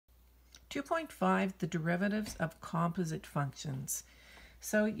2.5, the derivatives of composite functions.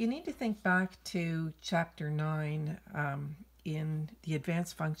 So you need to think back to chapter 9 in the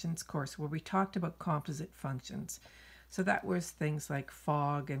advanced functions course where we talked about composite functions. So that was things like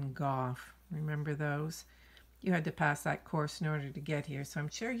Fogg and Goff. Remember those? You had to pass that course in order to get here, so I'm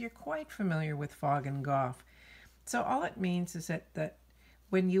sure you're quite familiar with Fogg and Goff. So all it means is that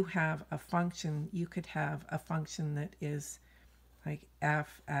when you have a function, you could have a function that is like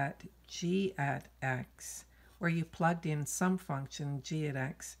f at g at x, where you plugged in some function g at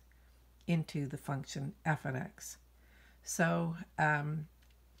x into the function f at x. So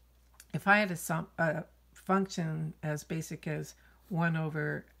if I had a function as basic as 1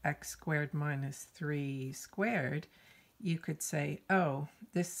 over x squared minus 3 squared, you could say, oh,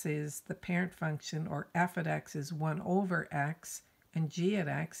 this is the parent function, or f at x is 1 over x, and g at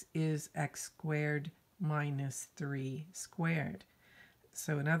x is x squared minus 3 squared.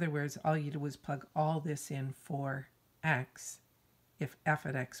 So in other words, all you do was plug all this in for x if f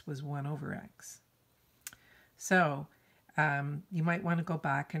at x was 1 over x. So you might want to go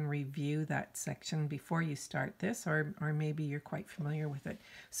back and review that section before you start this, or maybe you're quite familiar with it.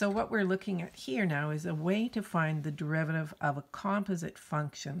 So what we're looking at here now is a way to find the derivative of a composite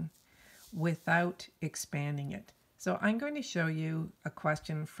function without expanding it. So I'm going to show you a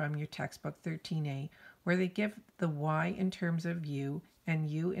question from your textbook 13A where they give the y in terms of u and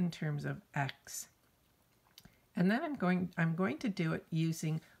u in terms of x. And then I'm going to do it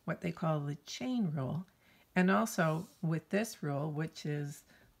using what they call the chain rule, and also with this rule, which is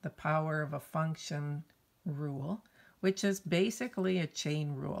the power of a function rule, which is basically a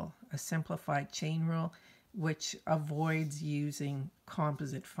chain rule, a simplified chain rule, which avoids using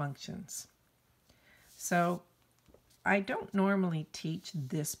composite functions. So I don't normally teach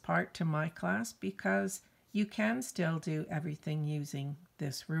this part to my class because you can still do everything using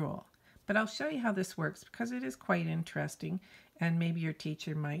this rule. But I'll show you how this works because it is quite interesting, and maybe your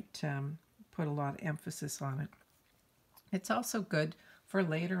teacher might put a lot of emphasis on it. It's also good for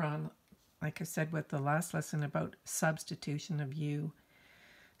later on, like I said with the last lesson about substitution of u.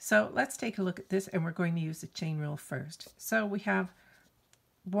 So let's take a look at this, and we're going to use the chain rule first. So we have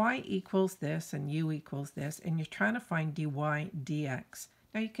y equals this and u equals this, and you're trying to find dy dx.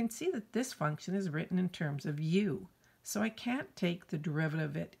 Now you can see that this function is written in terms of u, so I can't take the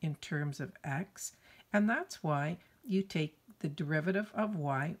derivative of it in terms of x, and that's why you take the derivative of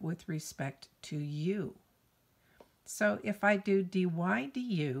y with respect to u. So if I do dy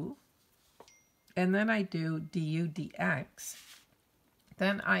du, and then I do du dx,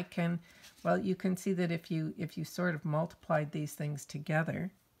 then I can, well, you can see that if you sort of multiplied these things together,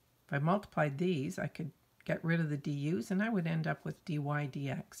 if I multiplied these, I could get rid of the du's and I would end up with dy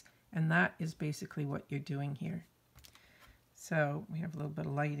dx. And that is basically what you're doing here. So we have a little bit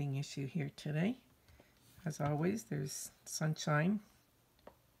of lighting issue here today. As always, there's sunshine,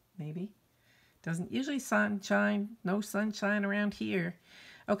 maybe. Doesn't usually sunshine, no sunshine around here.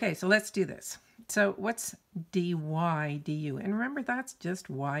 Okay, so let's do this. So what's dy du? And remember, that's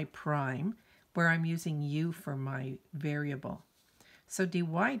just y prime, where I'm using u for my variable. So dy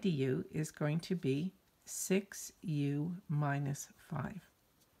du is going to be 6u minus 5.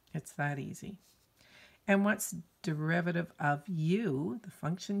 It's that easy. And what's derivative of u, the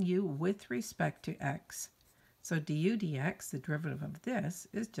function u, with respect to x? So du dx, the derivative of this,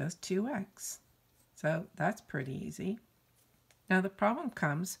 is just 2x. So that's pretty easy. Now the problem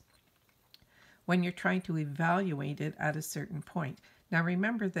comes when you're trying to evaluate it at a certain point. Now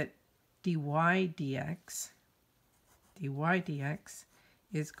remember that dy dx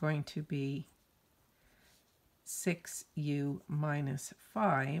is going to be 6u minus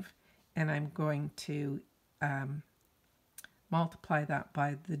 5, and I'm going to multiply that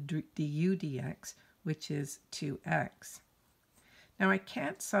by the du dx, which is 2x. Now I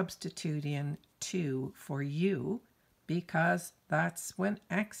can't substitute in 2 for u because that's when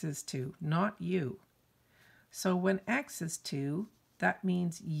x is 2, not u. So when x is 2, that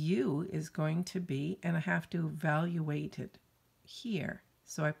means u is going to be, and I have to evaluate it here.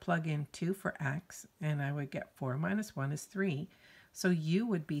 So I plug in 2 for x, and I would get 4 minus 1 is 3. So u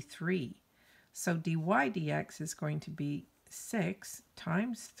would be 3. So dy dx is going to be 6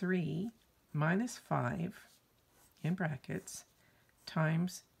 times 3 minus 5, in brackets,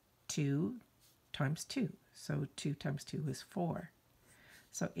 times 2 times 2. So 2 times 2 is 4.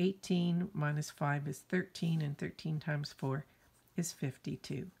 So 18 minus 5 is 13, and 13 times 4 is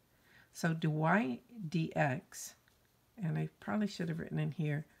 52. So dy dx, and I probably should have written in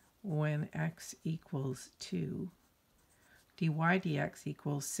here when x equals 2, dy dx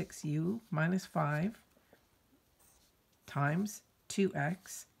equals 6u minus 5 times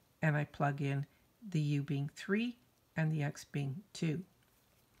 2x and I plug in the u being 3 and the x being 2.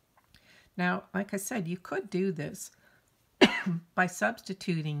 Now, like I said, you could do this by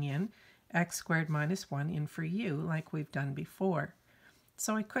substituting in x squared minus 1 in for u like we've done before.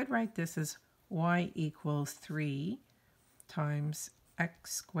 So I could write this as y equals 3 times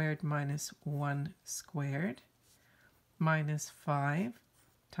x squared minus 1 squared minus 5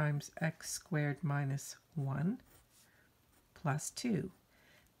 times x squared minus 1 plus 2.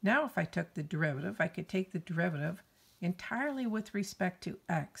 Now if I took the derivative, I could take the derivative entirely with respect to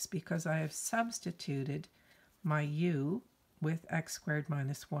x because I have substituted my u with x squared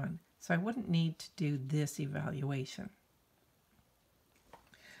minus 1. So I wouldn't need to do this evaluation.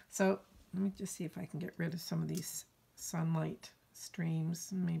 So let me just see if I can get rid of some of these sunlight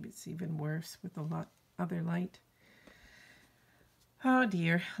streams. Maybe it's even worse with a lot other light. Oh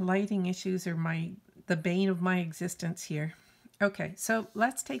dear, lighting issues are the bane of my existence here. Okay, so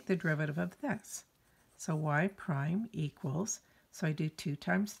let's take the derivative of this. So y prime equals, so I do 2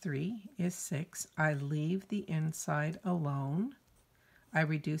 times 3 is 6. I leave the inside alone. I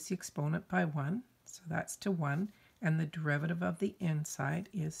reduce the exponent by 1, so that's to 1. And the derivative of the inside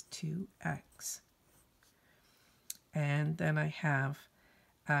is 2x. And then I have,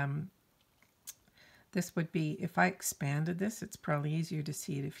 this would be, if I expanded this, it's probably easier to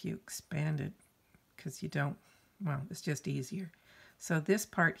see it if you expand it, because you don't, well, it's just easier. So this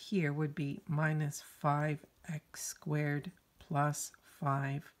part here would be minus 5x squared plus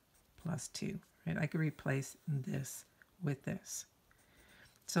 5 plus 2. Right? I could replace this with this.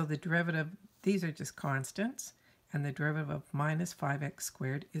 So the derivative, these are just constants, and the derivative of minus 5x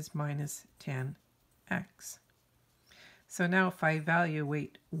squared is minus 10x. So now if I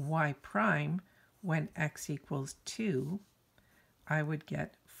evaluate y prime when x equals 2, I would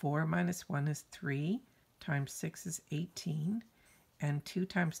get 4 minus 1 is 3, times 6 is 18, and 2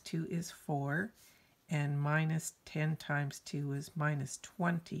 times 2 is 4, and minus 10 times 2 is minus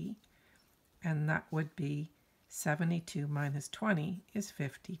 20, and that would be 72 minus 20 is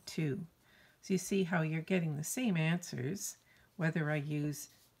 52. So you see how you're getting the same answers, whether I use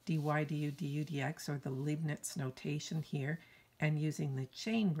dy, du, du, dx, or the Leibniz notation here, and using the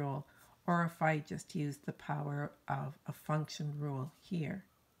chain rule, or if I just use the power of a function rule here.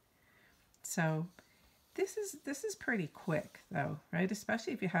 So this is pretty quick though, right?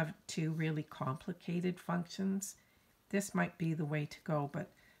 Especially if you have two really complicated functions. This might be the way to go, but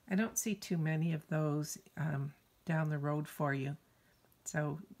I don't see too many of those down the road for you.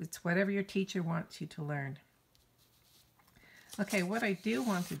 So it's whatever your teacher wants you to learn. Okay, what I do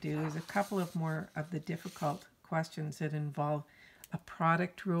want to do is a couple of more of the difficult questions that involve a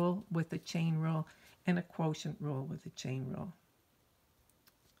product rule with a chain rule and a quotient rule with a chain rule.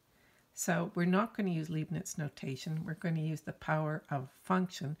 So we're not going to use Leibniz notation. We're going to use the power of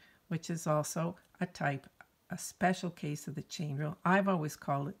function, which is also a type, a special case of the chain rule. I've always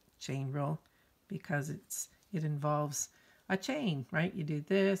called it chain rule because it involves a chain, right? You do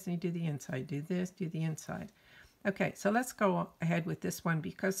this and you do the inside, do this, do the inside. Okay, so let's go ahead with this one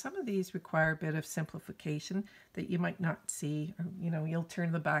because some of these require a bit of simplification that you might not see. Or, you know, you'll turn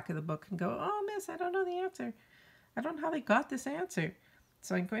to the back of the book and go, oh, miss, I don't know the answer. I don't know how they got this answer.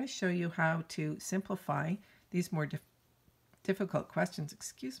 So I'm going to show you how to simplify these more difficult questions.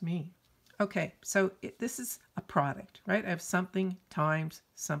 Excuse me. Okay, so this is a product, right? I have something times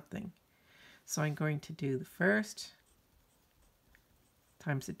something. So I'm going to do the first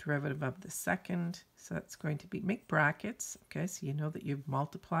times the derivative of the second. So that's going to be, make brackets, okay, so you know that you've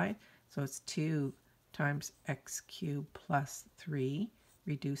multiplied. So it's 2 times x cubed plus 3.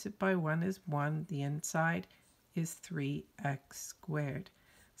 Reduce it by 1 is 1. The inside is 3x squared.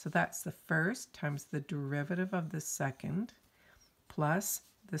 So that's the first times the derivative of the second plus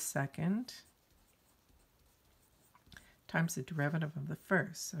the second times the derivative of the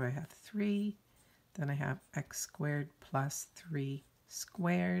first. So I have 3, then I have x squared plus 3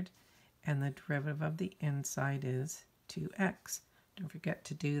 squared, and the derivative of the inside is 2x. Don't forget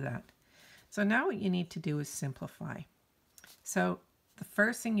to do that. So now what you need to do is simplify. So the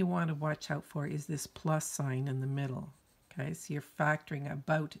first thing you want to watch out for is this plus sign in the middle. Okay, so you're factoring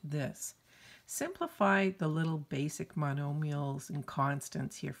about this. Simplify the little basic monomials and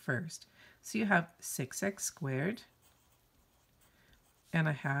constants here first. So you have 6x squared, and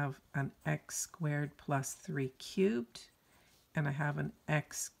I have an x squared plus 3 cubed, and I have an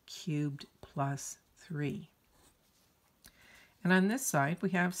x cubed plus 3. And on this side, we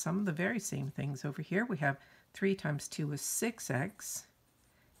have some of the very same things over here. We have 3 times 2 is 6x.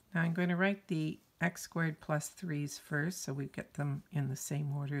 Now I'm going to write the x squared plus 3's first, so we get them in the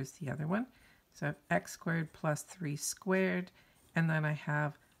same order as the other one. So I have x squared plus 3 squared, and then I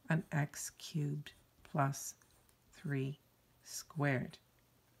have an x cubed plus 3 squared.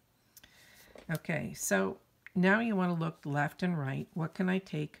 Okay, so now you want to look left and right. What can I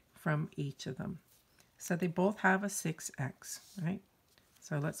take from each of them? So they both have a 6x, right?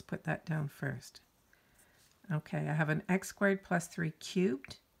 So let's put that down first. Okay, I have an x squared plus 3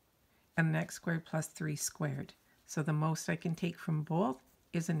 cubed and an x squared plus 3 squared. So the most I can take from both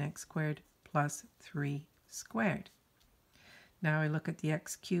is an x squared plus 3 squared. Now I look at the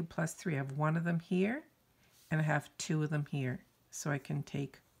x cubed plus 3. I have one of them here, and I have two of them here. So I can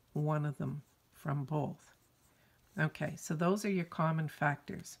take one of them from both. Okay, so those are your common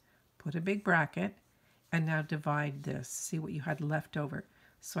factors. Put a big bracket, and now divide this. See what you had left over.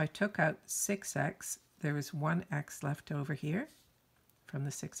 So I took out 6x. There is 1x left over here from the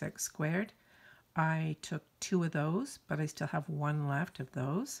 6x squared. I took 2 of those, but I still have 1 left of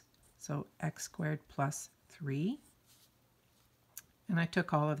those. So x squared plus 3. And I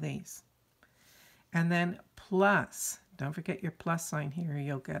took all of these. And then plus, don't forget your plus sign here,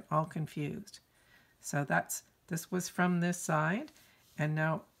 you'll get all confused. So this was from this side, and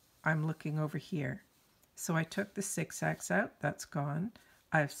now I'm looking over here. So I took the 6x out, that's gone.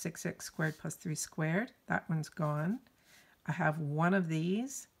 I have 6x squared plus 3 squared, that one's gone. I have one of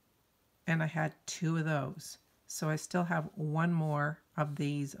these, and I had 2 of those. So I still have one more of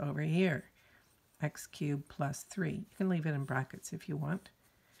these over here, x cubed plus 3. You can leave it in brackets if you want.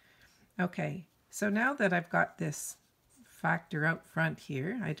 Okay, so now that I've got this factor out front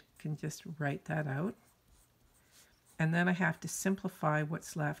here, I can just write that out. And then I have to simplify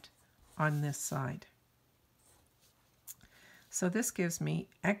what's left on this side. So this gives me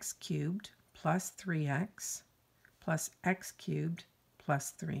x cubed plus 3x plus x cubed plus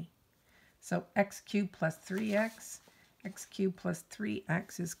 3. So x cubed plus 3x, x cubed plus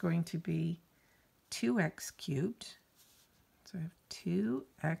 3x is going to be 2x cubed. So I have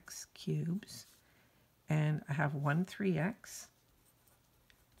 2x cubes, and I have 1 3x,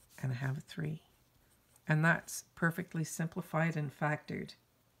 and I have a 3. And that's perfectly simplified and factored.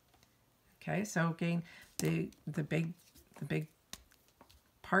 Okay, so again, the big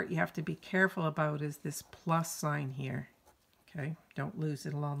part you have to be careful about is this plus sign here. Okay, don't lose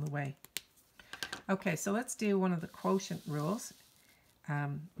it along the way. Okay, so let's do one of the quotient rules.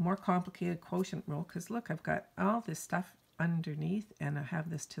 More complicated quotient rule, because look, I've got all this stuff underneath, and I have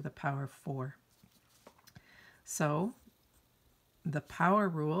this to the power of 4. So the power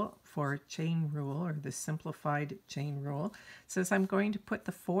rule for chain rule, or the simplified chain rule, says I'm going to put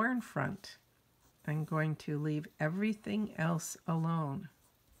the 4 in front. I'm going to leave everything else alone.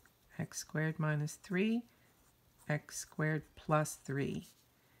 X squared minus 3, x squared plus 3.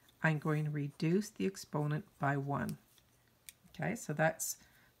 I'm going to reduce the exponent by 1. Okay, so that's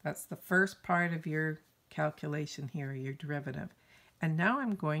the first part of your calculation here, your derivative. And now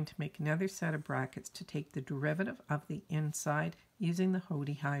I'm going to make another set of brackets to take the derivative of the inside using the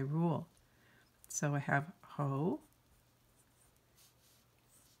Hody-High rule. So I have Ho,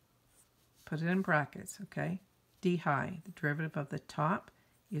 put it in brackets, okay? D-high, the derivative of the top,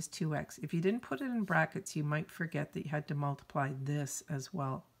 is 2x. If you didn't put it in brackets, you might forget that you had to multiply this as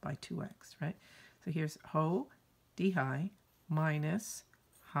well by 2x, right? So here's Ho, D-high, minus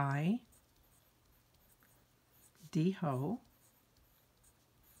high, D-ho,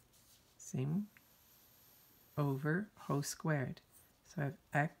 same, over Ho squared. So I have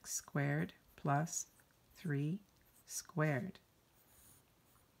x squared plus 3 squared.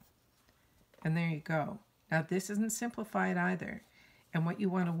 And there you go. Now this isn't simplified either. And what you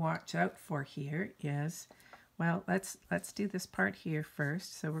want to watch out for here is, well, let's do this part here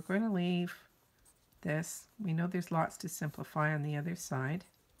first. So we're going to leave this. We know there's lots to simplify on the other side.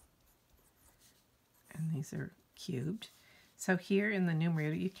 And these are cubed. So here in the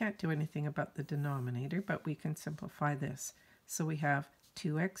numerator, you can't do anything about the denominator, but we can simplify this. So we have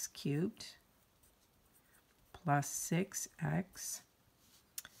 2x cubed plus 6x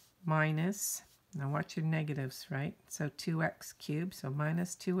minus, now watch your negatives, right? So 2x cubed, so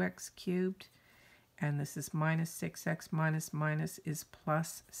minus 2x cubed, and this is minus 6x minus minus is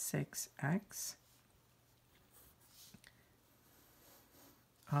plus 6x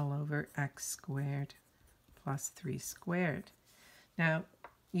all over x squared plus 3 squared. Now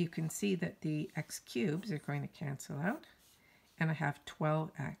you can see that the x cubes are going to cancel out, and I have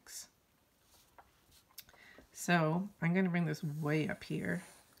 12x. So I'm going to bring this way up here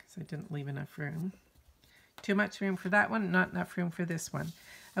because I didn't leave enough room. Too much room for that one, not enough room for this one.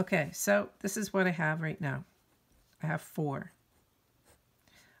 Okay, so this is what I have right now. I have 4.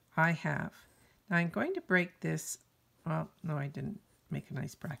 Now I'm going to break this, well, no, I didn't make a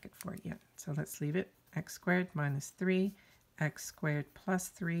nice bracket for it yet. So let's leave it, x squared minus 3, x squared plus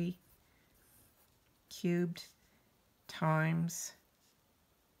 3 cubed times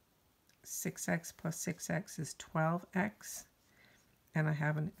 6x plus 6x is 12x, and I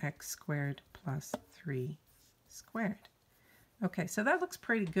have an x squared plus 3 squared. Okay, so that looks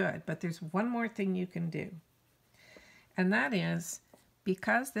pretty good, but there's one more thing you can do. And that is,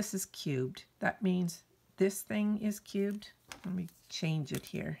 because this is cubed, that means this thing is cubed. Let me change it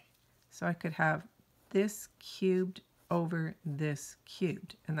here. So I could have this cubed over this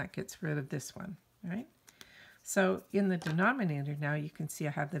cubed, and that gets rid of this one, right? So in the denominator now, you can see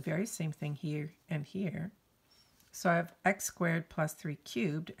I have the very same thing here and here. So I have x squared plus 3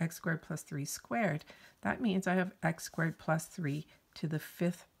 cubed, x squared plus 3 squared. That means I have x squared plus 3 to the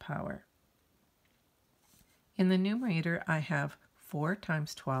 5th power. In the numerator, I have 4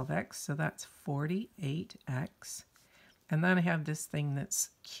 times 12x, so that's 48x. And then I have this thing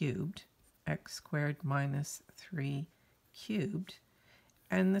that's cubed, x squared minus 3 cubed.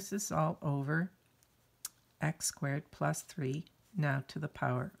 And this is all over x squared plus 3, now to the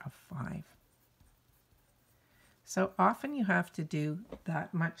power of 5. So often you have to do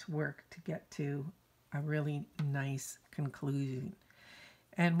that much work to get to a really nice conclusion.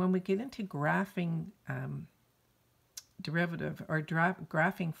 And when we get into graphing derivative or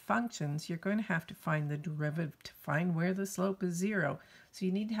graphing functions, you're going to have to find the derivative to find where the slope is 0. So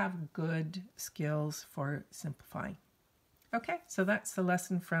you need to have good skills for simplifying. Okay, so that's the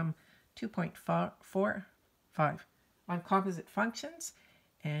lesson from 2.45 on composite functions,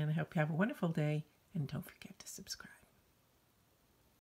 and I hope you have a wonderful day, and don't forget to subscribe.